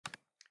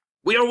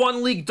We are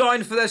one league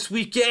down for this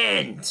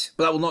weekend,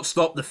 but that will not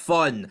stop the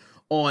fun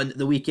on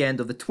the weekend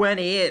of the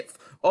 28th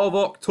of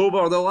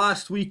October, the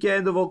last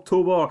weekend of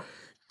October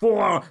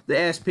for the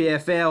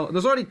SPFL. And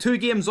there's already 2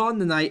 games on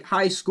the night,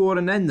 high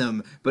scoring in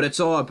them, but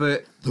it's all about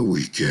the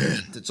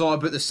weekend. It's all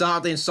about the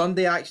Saturday and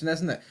Sunday action,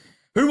 isn't it?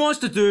 Who wants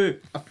to do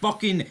a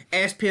fucking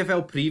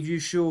SPFL preview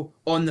show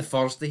on the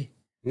Thursday?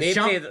 There's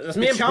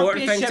more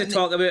important things to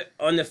talk about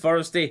on the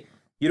Thursday.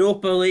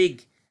 Europa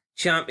League,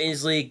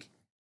 Champions League,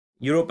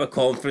 Europa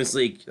Conference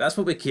League. That's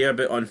what we care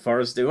about on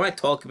Thursday. We want to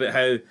talk about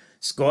how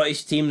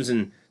Scottish teams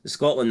and the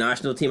Scotland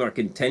national team are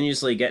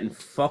continuously getting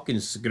fucking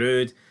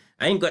screwed.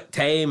 I ain't got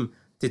time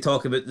to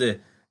talk about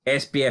the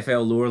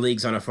SPFL lower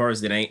leagues on a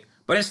Thursday night.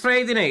 But it's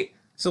Friday night,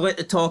 so let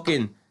the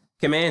talking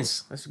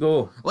commence. Let's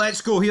go.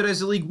 Let's go. Here is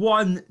the League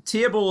One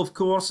table, of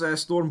course.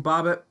 Storm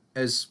Babbitt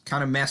has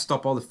kind of messed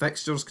up all the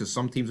fixtures because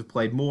some teams have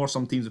played more,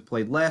 some teams have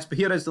played less. But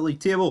here is the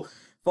league table.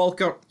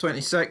 Falkirk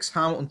 26,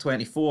 Hamilton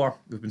 24.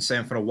 We've been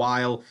saying for a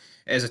while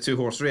it is a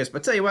 2-horse race.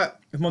 But tell you what,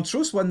 if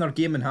Montrose win their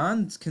game in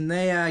hand, can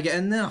they get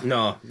in there?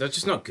 No, they're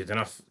just not good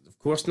enough. Of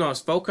course not.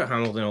 It's Falkirk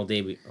Hamilton all day,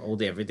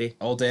 every day.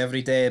 All day,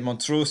 every day.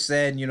 Montrose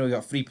then, you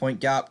got a 3-point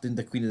gap in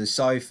the Queen of the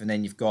South, and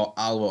then you've got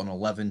Alloa on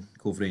 11,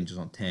 Cove Rangers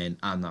on 10,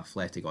 and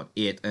Athletic on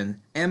 8.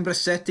 And Edinburgh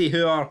City,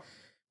 who are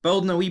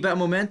building a wee bit of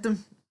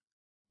momentum,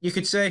 you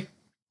could say.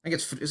 I think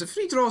is it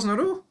 3 draws in a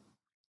row?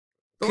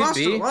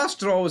 The last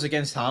draw was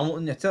against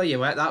Hamilton. I tell you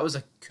what, that was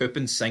a coup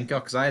and sinker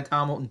because I had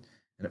Hamilton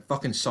and it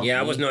fucking sucked. Yeah,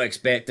 I was not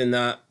expecting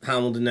that.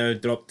 Hamilton now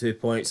dropped 2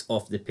 points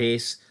off the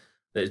pace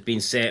that has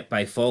been set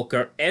by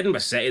Falkirk.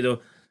 Edinburgh City, though, I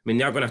mean,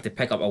 they're going to have to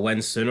pick up a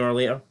win sooner or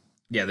later.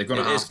 Yeah, they're going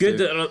to have to. It's good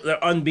that they're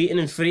unbeaten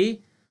and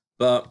free,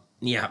 but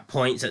yeah,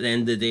 points at the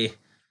end of the day.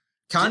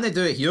 Can they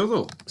do it here,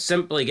 though?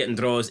 Simply getting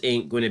draws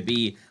ain't going to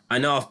be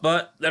enough,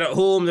 but they're at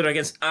home, they're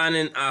against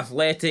Annan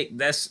Athletic.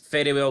 This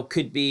very well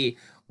could be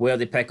where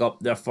they pick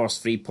up their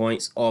first 3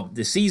 points of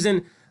the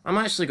season. I'm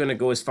actually going to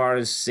go as far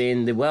as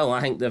saying they will.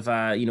 I think they've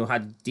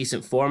had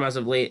decent form as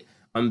of late,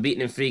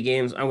 unbeaten in 3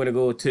 games. I'm going to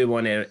go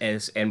 2-1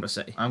 as Edinburgh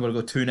City. I'm going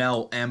to go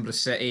 2-0 Edinburgh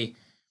City,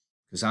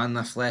 because Annan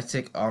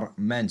Athletic are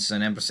mince,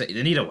 and Edinburgh City,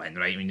 they need a win,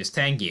 right? I mean, there's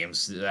 10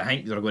 games. I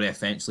think they're going to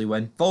eventually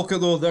win.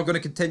 Falkirk, though, they're going to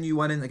continue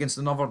winning against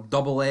another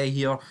double A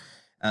here,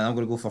 and I'm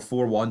going to go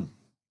for 4-1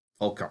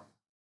 Falkirk.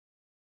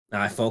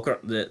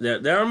 Falkirk,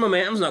 their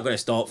momentum's not going to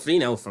stop.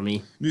 3-0 for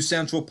me. New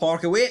Central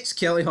Park awaits.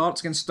 Kelly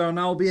Hearts against Stern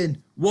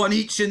Albion. 1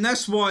 each in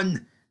this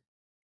one.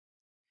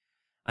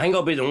 I think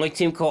I'll be the only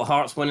team called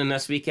Hearts winning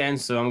this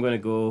weekend, so I'm going to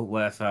go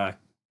with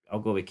I'll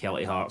go with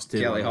Kelly Hearts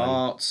too. Kelly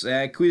Hearts.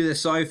 Queen of the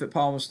South at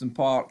Palmerston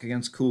Park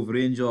against Cove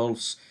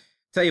Rangers.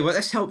 Tell you what,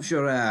 this helps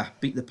your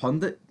beat the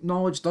pundit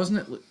knowledge, doesn't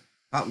it? Look,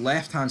 that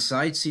left-hand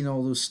side, seeing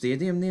all those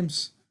stadium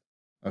names.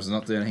 Or does it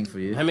not do anything for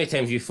you? How many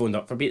times have you phoned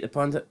up for Beat the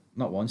Pundit?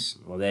 Not once.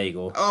 Well, there you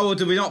go. Oh, well,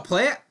 do we not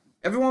play it?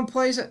 Everyone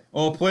plays it?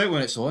 Oh, play it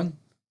when it's on.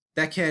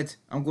 Dickhead.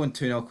 I'm going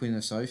 2-0 Queen of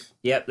the South.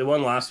 Yep, they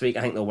won last week.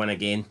 I think they'll win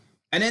again.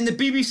 And then the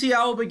BBC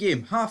Alba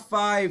game,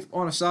 5:30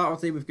 on a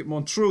Saturday. We've got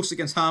Montrose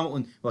against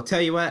Hamilton. Well, I'll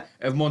tell you what,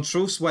 if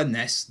Montrose win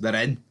this, they're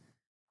in.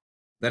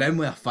 They're in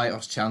with a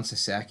fighter's chance of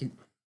second.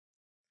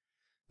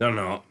 They're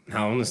not.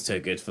 Hamilton's too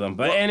good for them.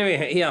 But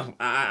anyway, here,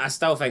 I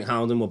still think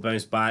Hamilton will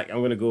bounce back. I'm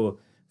going to go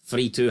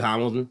 3-2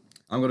 Hamilton.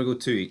 I'm going to go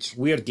 2 each.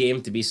 Weird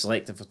game to be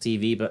selected for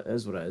TV, but it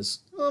is what it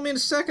is. Well, I mean,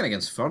 it's second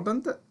against Ford,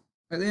 isn't it?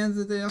 At the end of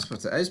the day, that's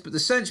what it is. But the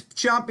Cinch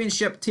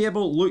Championship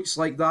table looks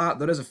like that.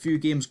 There is a few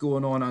games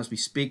going on as we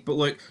speak. But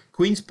look,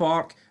 Queen's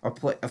Park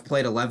have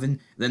played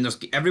 11. Then there's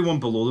everyone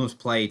below them has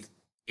played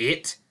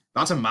 8.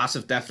 That's a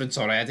massive difference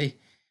already.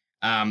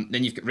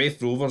 Then you've got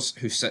Wraith Rovers,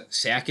 who sit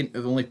second,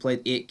 who've only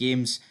played 8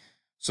 games.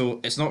 So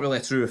it's not really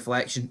a true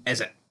reflection, is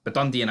it? But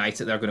Dundee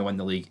United, they're going to win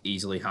the league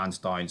easily, hands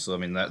down. So, I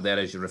mean, there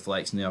is your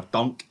reflection there.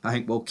 Dunk, I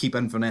think, will keep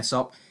Inverness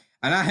up.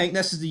 And I think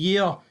this is the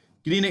year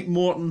Greenock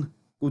Morton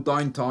go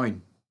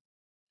downtown.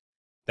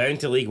 Down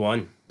to League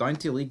One. Down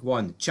to League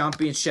One.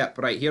 Championship.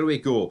 Right, here we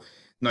go.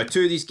 Now,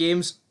 2 of these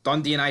games,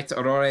 Dundee United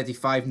are already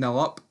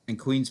 5-0 up, and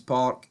Queen's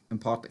Park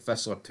and Partick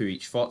Thistle are 2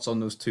 each. Thoughts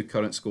on those 2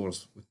 current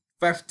scores? With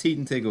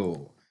 15 to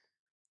go.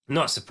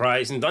 Not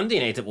surprising. Dundee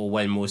United will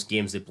win most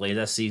games they play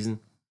this season.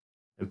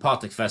 And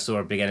Partick Thistle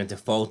are beginning to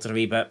falter a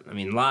wee bit. I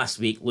mean, last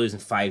week, losing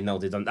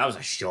 5-0 to Dundee, that was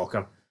a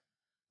shocker.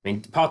 I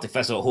mean, Partick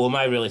Thistle at home,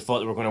 I really thought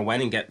they were going to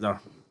win and get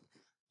their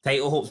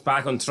title hopes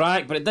back on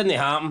track, but it didn't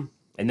happen.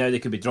 And now they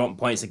could be dropping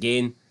points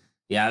again.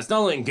 Yeah, it's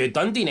not looking good.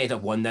 Dundee United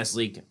have won this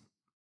league.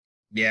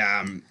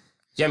 Yeah.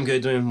 Jim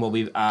Goodwin will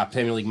be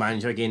Premier League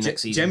manager again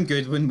next season. Jim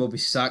Goodwin will be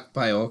sacked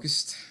by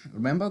August.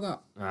 Remember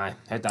that? Aye,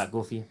 how'd that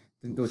go for you?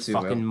 Didn't go too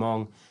fucking well.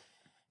 Mong.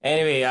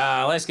 Anyway,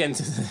 let's get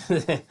into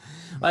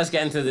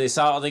the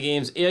Saturday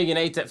games. Ayr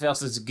United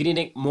versus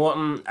Greenock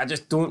Morton. I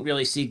just don't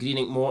really see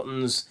Greenock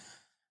Morton's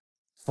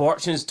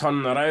fortunes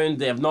turning around.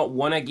 They have not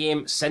won a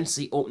game since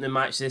the opening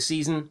match this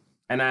season,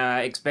 and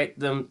I expect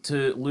them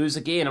to lose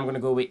again. I'm going to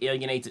go with Ayr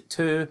United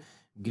 2,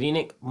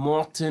 Greenock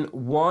Morton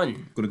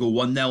 1. Going to go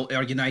 1-0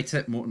 Ayr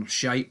United. Morton are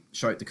shite.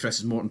 Shout out to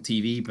Chris's Morton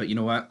TV, but you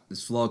know what?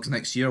 This vlogs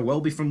next year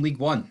will be from League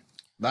One.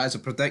 That is a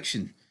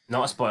prediction.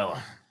 Not a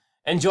spoiler.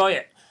 Enjoy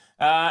it.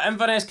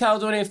 Inverness,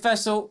 Caledonian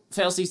Thistle,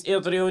 Felsie's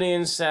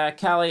Airdrieonians,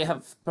 Cali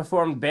have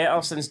performed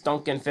better since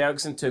Duncan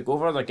Ferguson took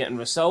over. They're getting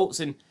results,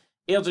 and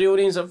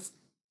Airdrieonians have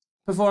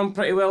performed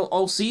pretty well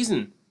all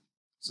season.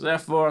 So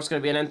therefore, it's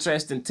going to be an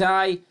interesting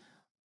tie.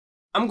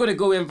 I'm going to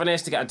go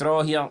Inverness to get a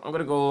draw here. I'm going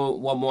to go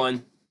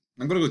 1-1.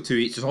 I'm going to go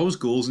 2-8. There's always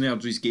goals in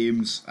Airdrie's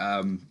games.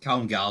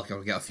 Callum Gallagher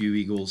will get a few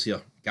wee goals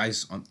here.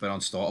 Guy's been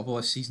unstoppable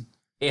this season.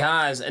 He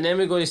has. And then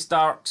we go to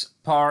Starks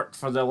Park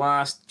for the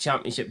last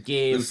championship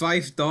game. The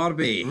Fife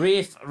Derby.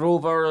 Raith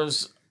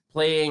Rovers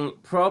playing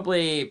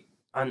probably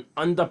an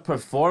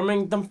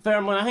underperforming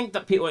Dunfermline. I think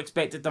that people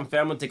expected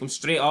Dunfermline to come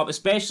straight up,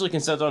 especially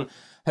considering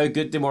how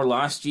good they were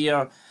last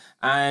year,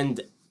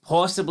 and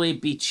possibly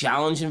be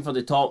challenging for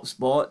the top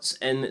spots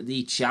in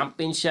the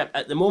championship.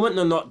 At the moment,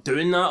 they're not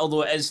doing that,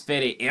 although it is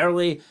very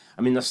early.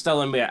 I mean, they're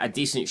still in a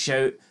decent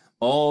shout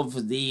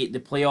of the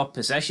playoff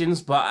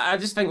positions, but I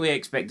just think we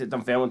expected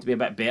Dunfermline to be a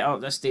bit better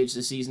at this stage of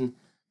the season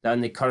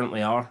than they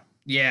currently are.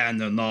 Yeah, and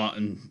they're not,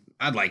 and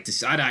I'd like to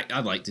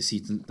see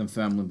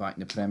Dunfermline back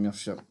in the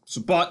Premiership.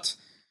 So, but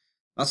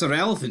that's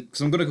irrelevant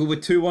because I'm going to go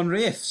with 2-1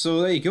 Raith.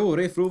 So there you go,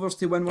 Raith Rovers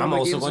to win one. I'm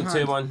also going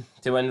 2-1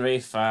 to win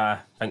Raith.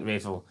 I think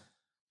Raith will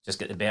just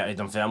get the better of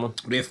Dunfermline.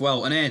 Raith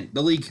will, and then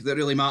the league that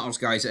really matters,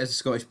 guys. It is the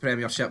Scottish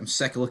Premiership. I'm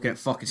sick of looking at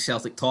fucking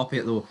Celtic top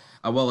 8, though.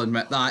 I will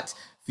admit that.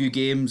 Few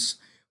games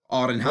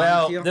are in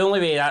hand here. The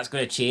only way that's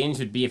going to change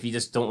would be if you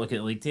just don't look at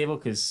the league table,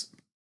 because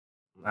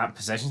that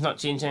position's not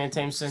changing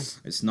anytime soon.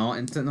 It's not,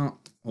 isn't it?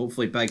 Not.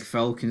 Hopefully Big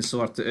Phil can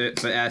sort it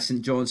out. But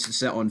St Johnstone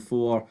sit on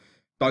 4.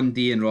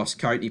 Dundee and Ross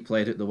County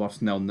played at the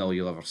worst 0-0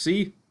 you'll ever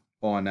see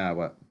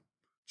on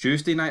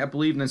Tuesday night, I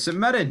believe. And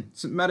then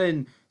St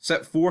Mirren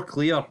sit 4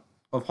 clear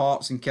of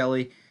Hearts and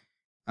Kelly,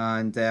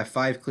 and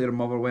 5 clear of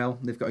Motherwell.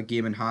 They've got a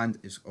game in hand,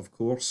 of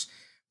course.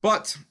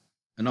 But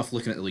enough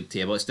looking at the league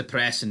table. It's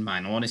depressing,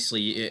 man.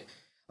 Honestly,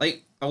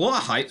 like a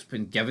lot of hype's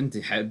been given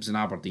to Hibs and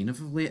Aberdeen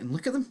of late, and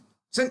look at them.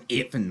 It's in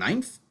 8th and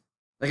 9th.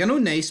 Like, I know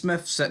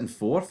Naismith's sitting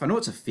 4th. I know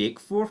it's a fake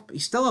 4th, but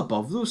he's still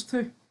above those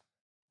two,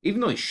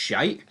 even though he's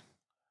shite.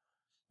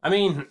 I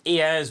mean, he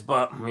is,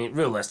 but I mean,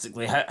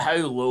 realistically, how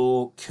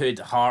low could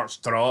Hearts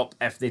drop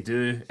if they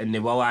do? And they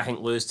will, I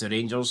think, lose to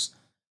Rangers.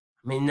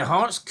 I mean, the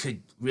Hearts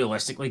could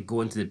realistically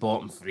go into the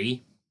bottom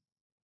 3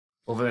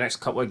 over the next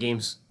couple of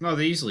games. No,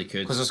 they easily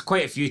could. Because there's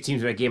quite a few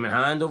teams with a game in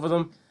hand over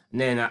them. And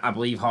then I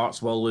believe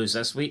Hearts will lose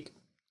this week.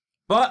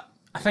 But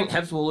I think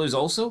Hibs will lose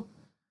also.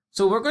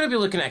 So we're going to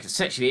be looking at a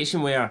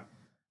situation where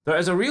there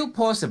is a real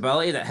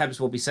possibility that Hibs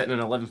will be sitting in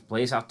 11th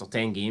place after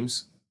 10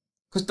 games.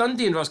 Because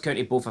Dundee and Ross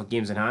County both have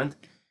games in hand.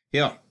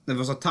 Here, there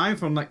was a time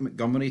for Nick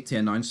Montgomery to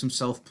announce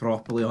himself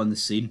properly on the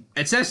scene.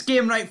 It's this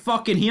game right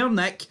fucking here,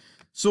 Nick.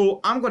 So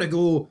I'm going to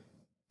go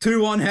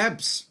 2-1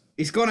 Hibs.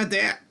 He's going to do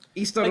it.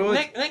 Easter Road.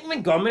 Nick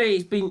Montgomery,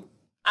 I think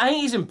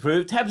he's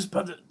improved Hibs,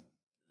 but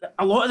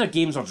a lot of their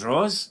games are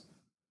draws.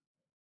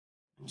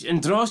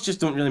 And draws just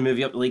don't really move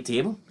you up the league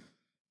table.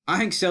 I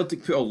think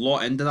Celtic put a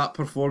lot into that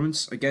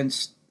performance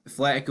against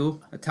Atletico.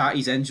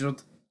 Atati's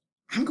injured.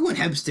 I'm going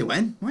Hibs to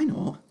win. Why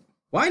not?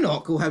 Why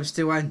not go Hibs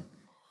to win?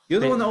 You're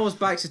the one that always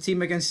backs the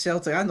team against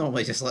Celtic. I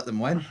normally just let them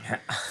win.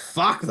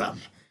 Fuck them.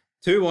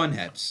 2-1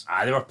 Hibs.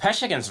 They were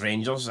pish against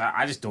Rangers.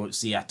 I just don't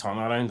see a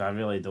turnaround. I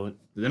really don't.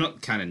 Do they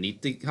not kind of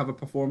need to have a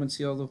performance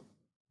here, though?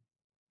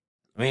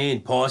 I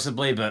mean,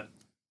 possibly, but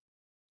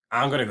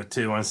I'm going to go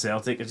 2-1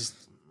 Celtic.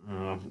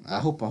 I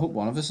hope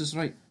one of us is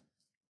right.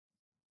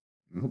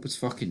 I hope it's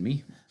fucking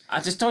me. I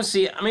just don't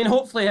see it. I mean,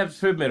 hopefully Hibs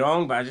proved me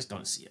wrong, but I just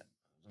don't see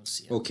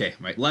it. Okay,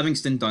 right.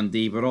 Livingston,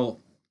 Dundee. We're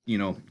all,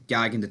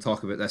 gagging to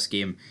talk about this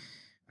game.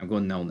 I'm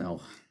going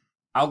 0-0.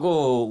 I'll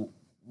go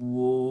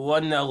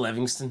 1-0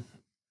 Livingston.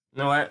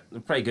 You know what?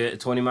 They're pretty good at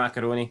Tony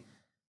Macaroni.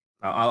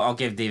 I'll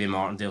give Davy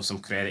Martindale some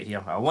credit here.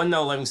 A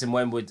 1-0 Livingston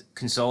win would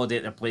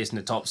consolidate their place in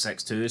the top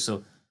 6 too,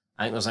 so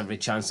I think there's every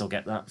chance they'll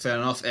get that. Fair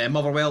enough.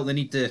 Motherwell, they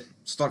need to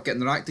start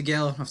getting their act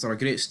together after a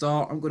great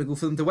start. I'm going to go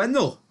for them to win,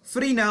 though.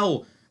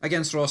 3-0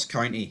 against Ross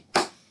County.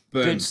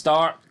 Boom. Good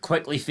start,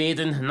 quickly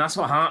fading, and that's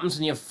what happens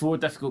when you have 4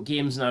 difficult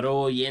games in a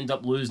row. You end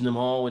up losing them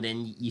all, and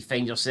then you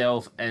find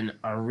yourself in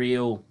a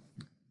real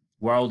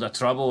world of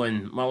trouble.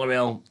 And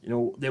Motherwell,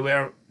 they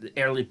were the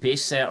early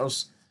pace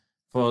setters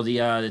for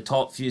the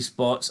top few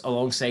spots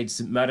alongside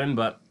St Mirren,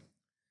 but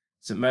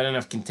St Mirren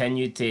have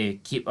continued to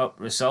keep up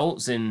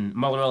results, and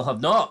Motherwell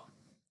have not.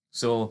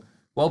 So,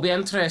 will be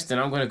interesting.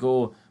 I'm going to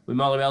go with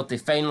Motherwell to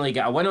finally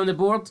get a win on the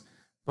board,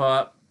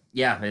 but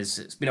yeah,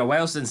 it's been a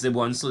while since they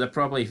won, so they're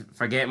probably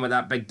forgetting what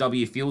that big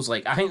W feels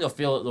like. I think they'll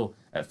feel it, though,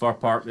 at Fir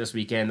Park this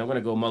weekend. I'm going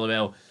to go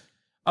Motherwell.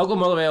 I'll go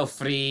Motherwell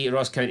 3,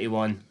 Ross County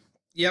 1.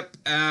 Yep,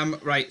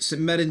 right,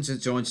 St Mirren,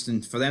 St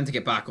Johnstone, for them to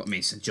get back up,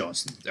 St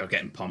Johnstone, they're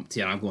getting pumped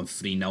here. I'm going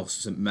 3-0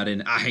 St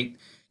Mirren. I think,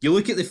 you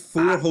look at the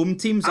 4 home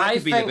teams, that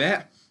could be the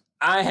bet.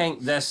 I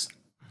think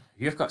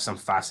you've got some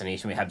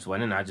fascination with Hibs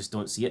winning, I just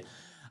don't see it.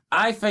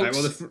 I think... Right,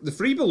 well, the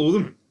 3 below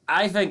them.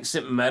 I think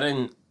St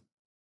Mirren,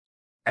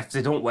 if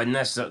they don't win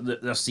this,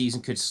 their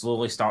season could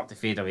slowly start to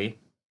fade away.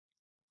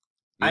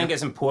 Yeah. I think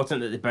it's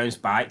important that they bounce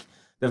back.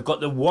 They've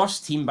got the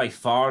worst team by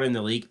far in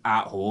the league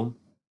at home.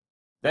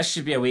 This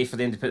should be a way for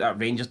them to put that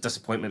Rangers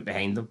disappointment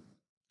behind them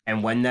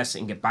and win this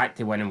and get back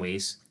to winning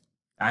ways.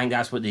 I think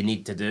that's what they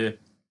need to do.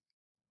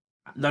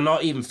 They're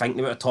not even thinking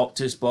about the top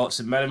 2 spots.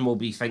 St Mirren will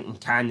be thinking,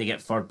 can they get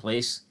 3rd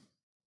place?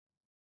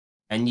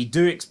 And you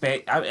do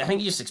expect, I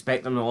think you just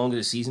expect them the longer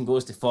the season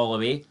goes to fall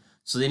away.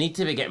 So they need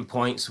to be getting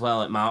points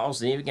while it matters.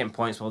 They need to be getting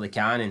points while they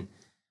can. And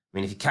I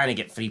mean, if you can't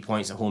get 3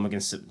 points at home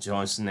against St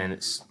Johnstone, then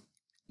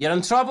you're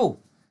in trouble.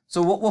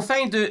 So we'll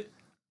find out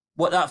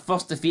what that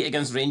first defeat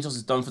against Rangers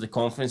has done for the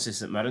confidence of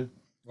St Mirren.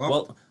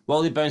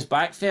 Will they bounce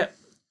back for it?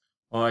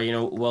 Or,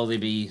 will they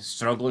be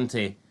struggling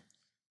to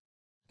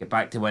get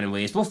back to winning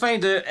ways? We'll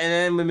find out, and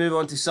then we move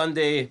on to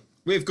Sunday.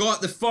 We've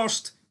got the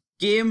first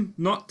game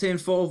not to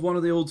involve one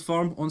of the old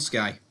firm on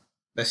Sky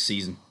this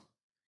season.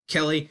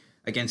 Kelly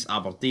against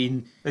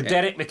Aberdeen. The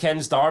Derek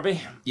McKinn's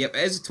derby. Yep,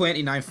 it is the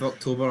 29th of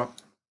October.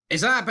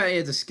 Is that a bit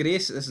of a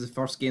disgrace that this is the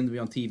first game to be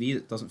on TV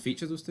that doesn't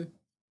feature those two?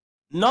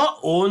 Not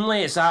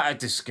only is that a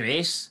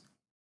disgrace,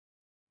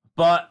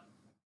 but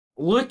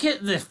look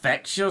at the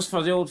fixtures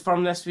for the old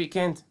firm this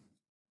weekend.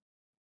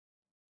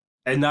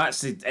 And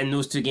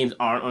those 2 games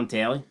aren't on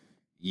telly.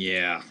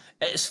 Yeah.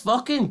 It's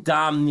fucking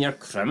damn near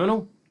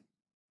criminal.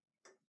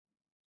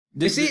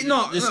 The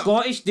No.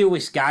 Scottish deal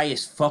with Sky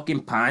is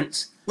fucking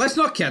pants. Let's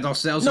not kid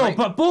ourselves. No, right?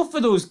 but both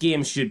of those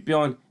games should be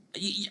on.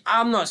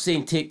 I'm not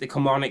saying take the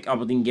Kilmarnock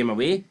Aberdeen game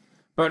away,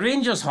 but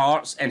Rangers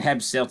Hearts and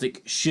Hibs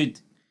Celtic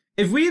should.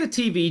 If we had a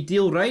TV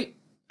deal, right,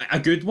 a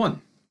good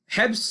one,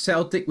 Hibs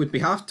Celtic would be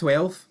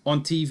 12:30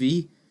 on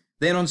TV.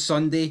 Then on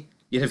Sunday,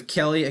 you'd have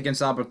Kelly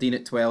against Aberdeen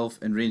at 12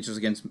 and Rangers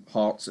against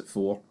Hearts at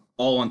 4,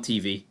 all on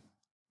TV.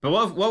 But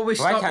what we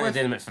Why can't they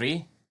do them at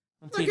 3?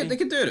 They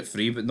can do it at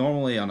 3, but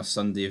normally on a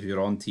Sunday, if you're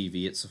on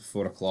TV, it's a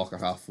 4 o'clock or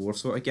 4:30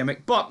 sort of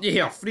gimmick. But you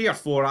hear 3 or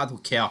 4, I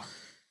don't care.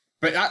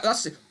 But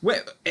that's it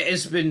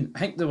has been. I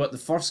think the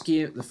first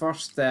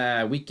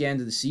weekend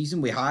of the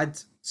season we had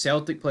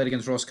Celtic played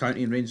against Ross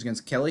County and Rangers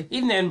against Kelly.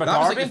 Even the Edinburgh Derby. That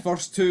was Derby. like the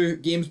first 2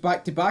 games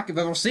back to back I've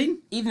ever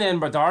seen. Even the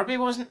Edinburgh Derby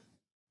wasn't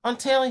on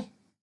telly.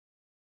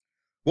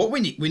 What we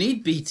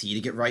need BT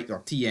to get right, or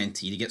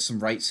TNT to get some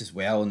rights as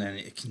well, and then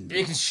it can.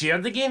 They can share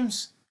the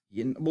games.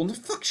 Well, no,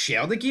 fuck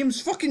share the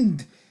games.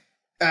 Fucking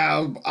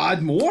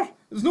add more.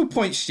 There's no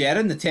point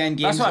sharing the 10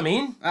 games. That's what I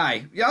mean.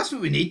 Aye, yeah, that's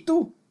what we need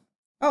though.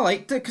 I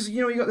liked it because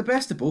you got the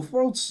best of both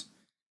worlds.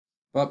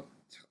 But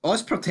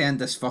let's pretend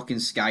this fucking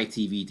Sky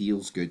TV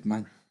deal's good,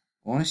 man.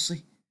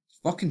 Honestly, it's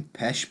fucking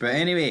pish. But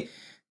anyway,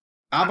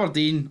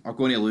 Aberdeen are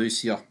going to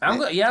lose here. I'm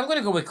going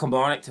to go with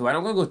Kilmarnock to win.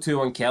 I'm going to go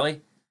 2-1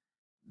 Kelly.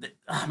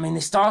 I mean, they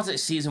started the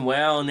season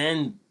well and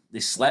then they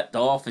slipped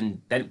off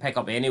and didn't pick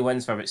up any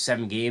wins for about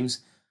 7 games.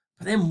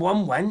 But then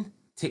 1 win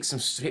takes them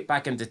straight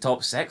back into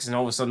top 6 and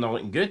all of a sudden they're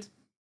looking good.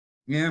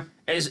 Yeah.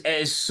 It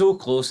is so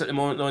close at the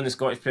moment though in the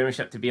Scottish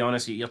Premiership, to be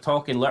honest. You're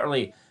talking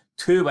literally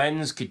 2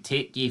 wins could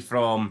take you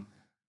from,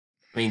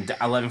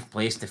 11th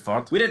place to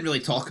 3rd. We didn't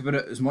really talk about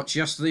it as much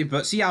yesterday,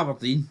 but see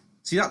Aberdeen.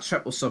 See that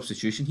triple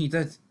substitution he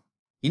did?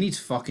 He needs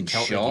fucking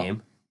Tilt the shot.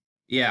 game.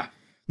 Yeah.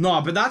 No,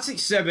 but that's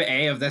exhibit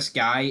A of this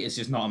guy is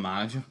just not a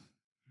manager.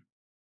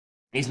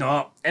 He's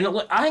not. And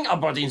look, I think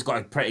Aberdeen's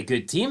got a pretty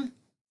good team.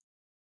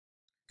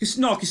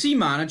 Because see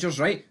managers,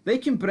 right? They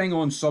can bring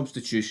on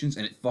substitutions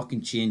and it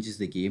fucking changes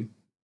the game.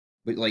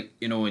 But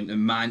in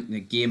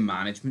the game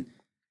management.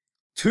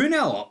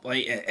 2-0 up,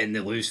 and they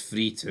lose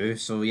 3-2.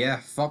 So yeah,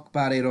 fuck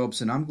Barry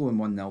Robson. I'm going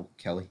 1-0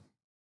 Kelly.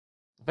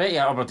 I bet you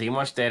Aberdeen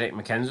wish Derek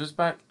McKinn's was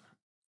back.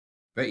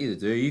 Bet you they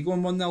do. Are you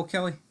going 1-0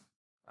 Kelly?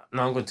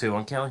 No, I'm going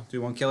 2-1 Kelly.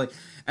 2-1 Kelly.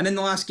 And in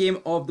the last game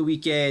of the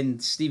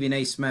weekend, Stevie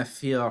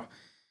Naismith here.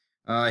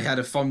 He had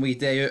a fun wee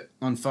day out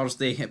on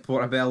Thursday at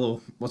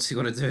Portobello. What's he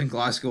going to do in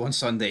Glasgow on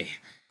Sunday?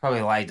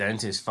 Probably lie down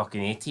to his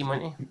fucking A-team,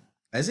 wouldn't he?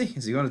 Is he?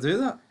 Is he going to do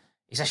that?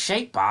 He's a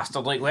shite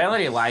bastard. Whether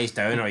he lies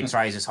down or he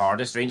tries his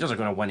hardest, Rangers are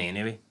going to win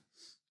anyway.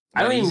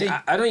 I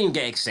don't even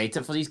get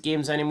excited for these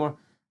games anymore.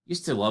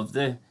 Used to love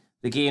the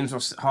games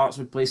where Hearts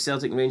would play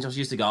Celtic and Rangers.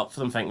 Used to get up for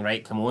them thinking,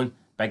 right, come on,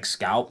 big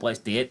scalp, let's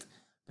do it.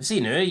 But see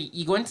now,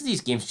 you go into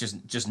these games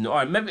just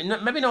not, maybe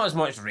not as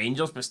much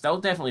Rangers, but still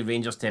definitely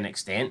Rangers to an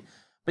extent.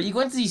 But you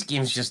go into these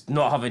games just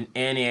not having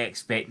any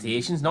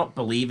expectations, not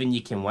believing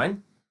you can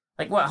win.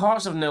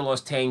 Hearts have now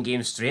lost 10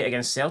 games straight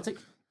against Celtic.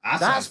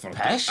 That's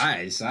pish.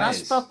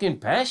 That's fucking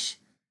pish.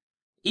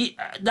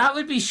 That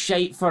would be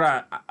shite for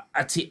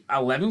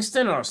a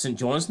Livingston or St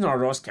Johnstone or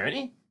Ross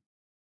County.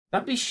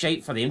 That'd be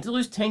shite for them to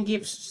lose 10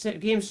 games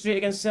straight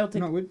against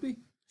Celtic. No, it would be.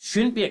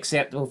 Shouldn't be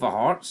acceptable for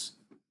Hearts.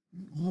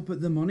 Oh, but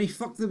the money.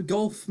 Fuck the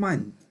golf,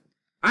 man.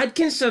 I'd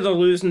consider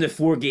losing the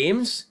 4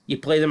 games. You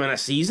play them in a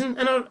season,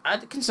 and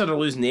I'd consider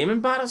losing them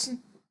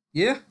embarrassing.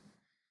 Yeah.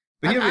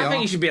 But I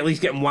think you should be at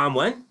least getting 1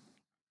 win.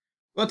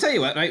 Well, I'll tell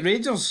you what, right,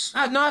 Rangers...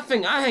 I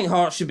think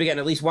Hearts should be getting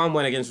at least 1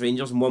 win against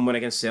Rangers and 1 win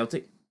against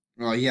Celtic.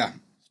 Oh, yeah.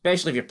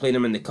 Especially if you're playing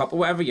them in the Cup or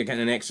whatever, you're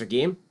getting an extra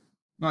game.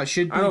 No, it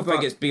should be. I don't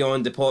think it's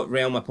beyond the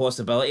realm of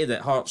possibility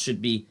that Hearts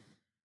should be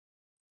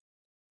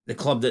the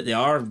club that they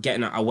are,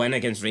 getting a win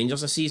against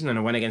Rangers a season and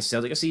a win against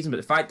Celtic a season. But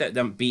the fact that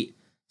they beat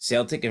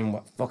Celtic in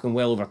fucking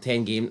well over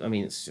 10 games. I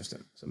mean, it's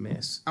a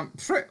mess.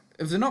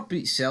 Have they not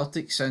beat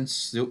Celtic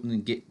since the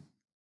opening game?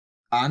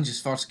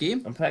 Ange's first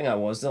game? I'm thinking that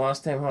was the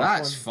last time.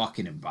 That's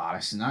fucking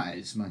embarrassing, that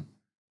is, man.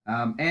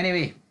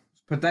 Anyway,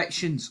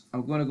 predictions.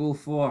 I'm going to go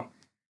for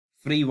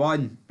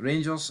 3-1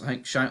 Rangers. I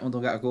think Shankland will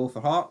get a goal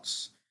for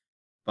Hearts,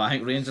 but I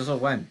think Rangers will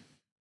win.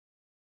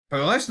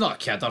 But let's not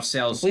kid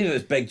ourselves. I believe it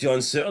was Big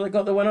John Suter that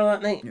got the winner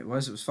that night. It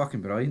was fucking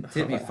brilliant.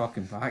 Take me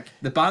fucking back.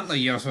 The banter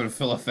years were in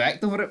full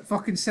effect over at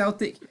fucking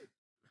Celtic.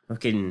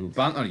 Fucking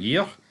banter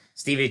year.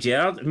 Stevie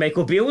Gerrard.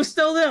 Michael Beale was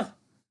still there.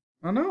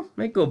 I know.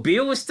 Michael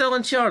Beale was still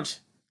in charge.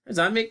 How does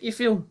that make you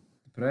feel?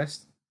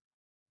 Depressed.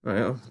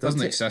 Right,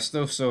 doesn't exist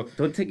though, so...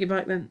 Don't take you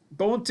back then.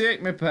 Don't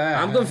take me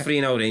back. I'm going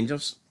 3-0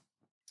 Rangers.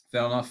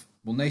 Fair enough.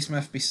 Will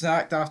Naismith be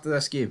sacked after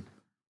this game?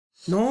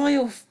 No,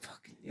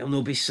 he'll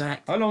not be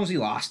sacked. How long's he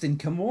lasting?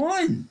 Come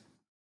on.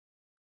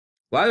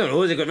 Well, I don't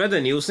know. They got rid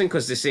of Nielsen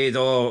because they said,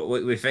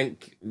 we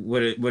think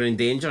we're in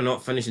danger,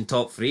 not finishing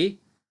top 3.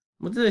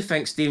 What do they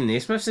think Stephen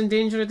Naismith's in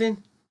danger of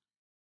then?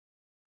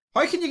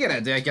 How can you get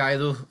rid of a guy,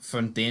 though, for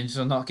in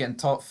danger of not getting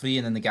top 3,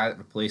 and then the guy that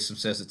replaced him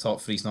says the top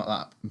 3's not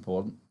that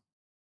important?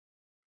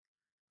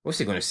 What's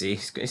he going to say?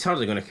 He's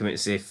hardly going to come out and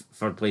say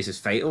third place is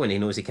vital when he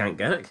knows he can't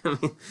get it.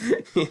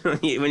 I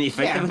mean, when you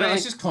think about it.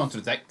 It's just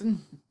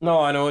contradicting. No,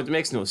 I know. It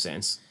makes no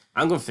sense.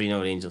 I'm going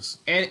 3-0 Rangers.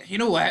 You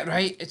know what,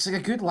 right? It's like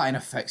a good line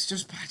of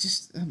fixtures, but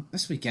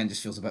this weekend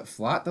just feels a bit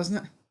flat, doesn't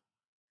it?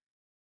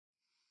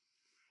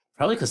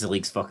 Probably because the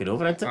league's fucking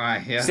over, isn't it?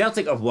 Aye, yeah.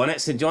 Celtic have won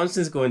it. St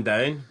Johnstone's going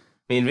down.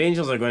 I mean,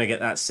 Rangers are going to get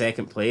that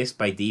second place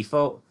by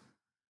default.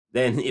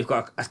 Then you've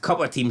got a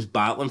couple of teams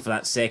battling for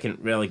that second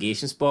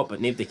relegation spot,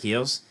 but nobody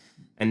cares.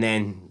 And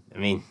then, I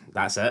mean,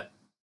 that's it.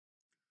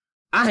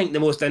 I think the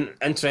most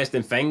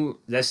interesting thing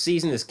this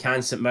season is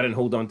can St Mirren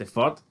hold on to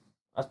third?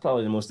 That's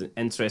probably the most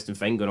interesting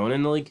thing going on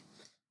in the league.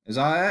 Is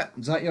that it?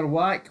 Is that your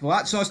whack? Well,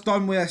 that's us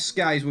done with us,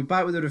 guys. We're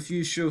back with the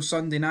review show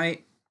Sunday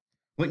night.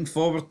 Looking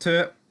forward to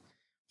it.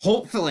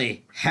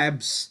 Hopefully,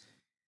 Hibs...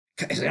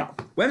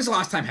 When was the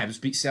last time Hibs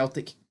beat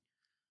Celtic?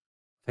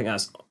 I think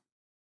that's...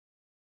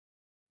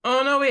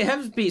 Oh, no, wait.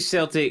 Hibs beat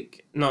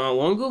Celtic not that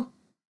long ago.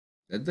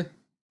 Did they?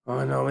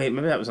 Oh, no, wait.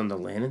 Maybe that was under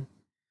Lennon.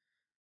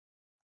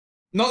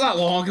 Not that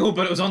long ago,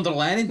 but it was under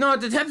Lennon. No,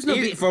 did Hibs not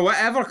beat... For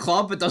whatever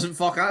club, it doesn't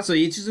fuck that, so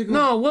ages ago.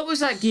 No, what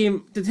was that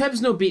game? Did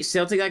Hibs not beat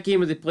Celtic that game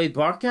where they played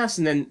Barkas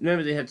and then,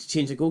 remember, they had to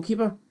change the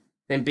goalkeeper?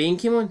 Then Bain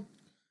came on?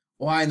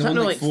 Why, they won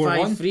like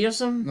 4-1? 5-3 or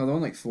something? No, they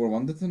won like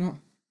 4-1, did they not?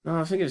 No,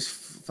 I think it was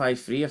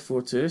 5-3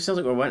 or 4-2.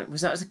 Celtic were winning.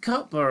 Was that as a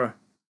cup or...?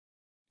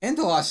 End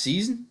of last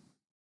season.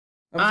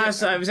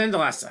 So it was end of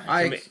last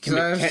time.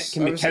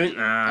 Can we count that?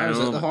 I was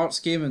at the Hearts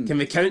game and... Can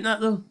we count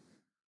that though?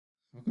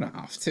 I'm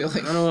gonna have to,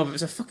 like... I know, but it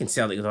was a fucking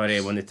Celtic that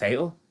already won the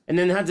title. And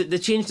then they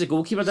changed the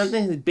goalkeeper, didn't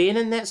they? Did Bain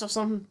in nets or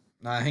something?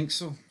 Nah, I think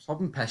so.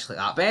 Something pish like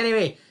that. But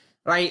anyway,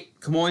 right,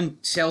 come on,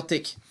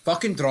 Celtic.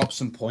 Fucking drop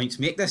some points.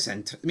 Make this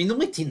I mean, the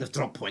only team that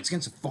dropped points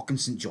against is fucking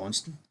St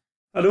Johnstone.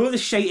 I know, the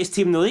shitest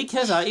team in the league.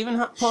 Is that even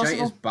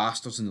possible? Shitest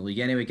bastards in the league.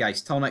 Anyway,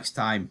 guys, till next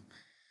time.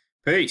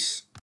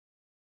 Peace.